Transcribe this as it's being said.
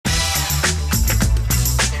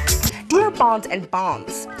coupons and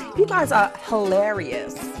bonds. You guys are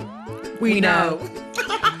hilarious. We know.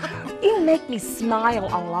 You make me smile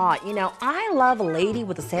a lot. You know, I love a lady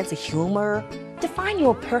with a sense of humor. Define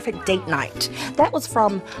your perfect date night. That was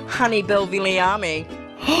from Honey Bill Viliami.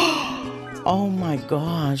 Oh my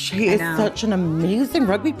gosh, he is such an amazing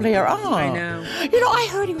rugby player. Oh, I know. You know, I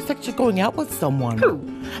heard he was actually going out with someone. Who?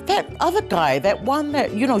 That other guy, that one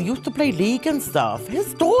that, you know, used to play league and stuff.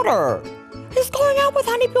 His daughter. He's going out with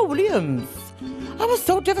Honey Bill Williams. I was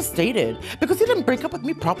so devastated because he didn't break up with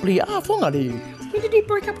me properly. Fungari. When did he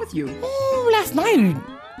break up with you? Last night.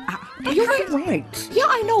 You're right. Yeah,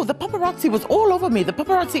 I know. The paparazzi was all over me. The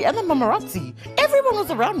paparazzi and the mamarazzi. Everyone was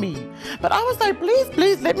around me. But I was like,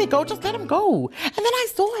 please, let me go. Just let him go. And then I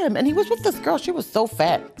saw him, and he was with this girl. She was so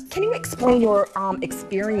fat. Can you explain your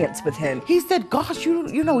experience with him? He said, gosh,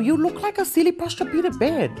 you know, you look like a silly posturepedic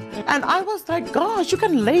bed. And I was like, gosh, you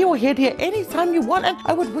can lay your head here anytime you want. And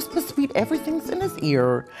I would whisper sweet everything's in his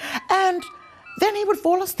ear. And then he would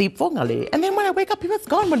fall asleep, Fongale. And then when I wake up, he was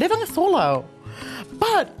gone. We're living a solo.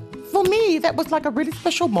 But for me, that was like a really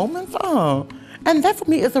special moment. And that for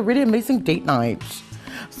me is a really amazing date night.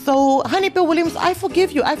 So, Honey Bill Williams, I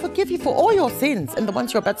forgive you. I forgive you for all your sins and the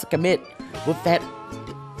ones you're about to commit with that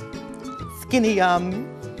skinny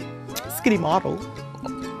model.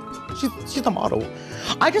 She's a model.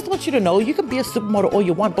 I just want you to know you can be a supermodel all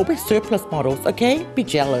you want, but we're surplus models, okay? Be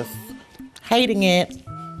jealous. Hating it.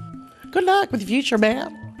 Good luck with the future,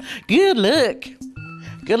 man. Good luck.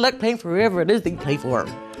 Good luck paying for whoever it is that you play for.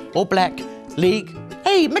 All black, league.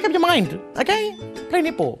 Hey, make up your mind, okay? Play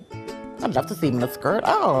netball. I'd love to see him in a skirt.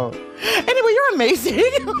 Oh. Anyway, you're amazing.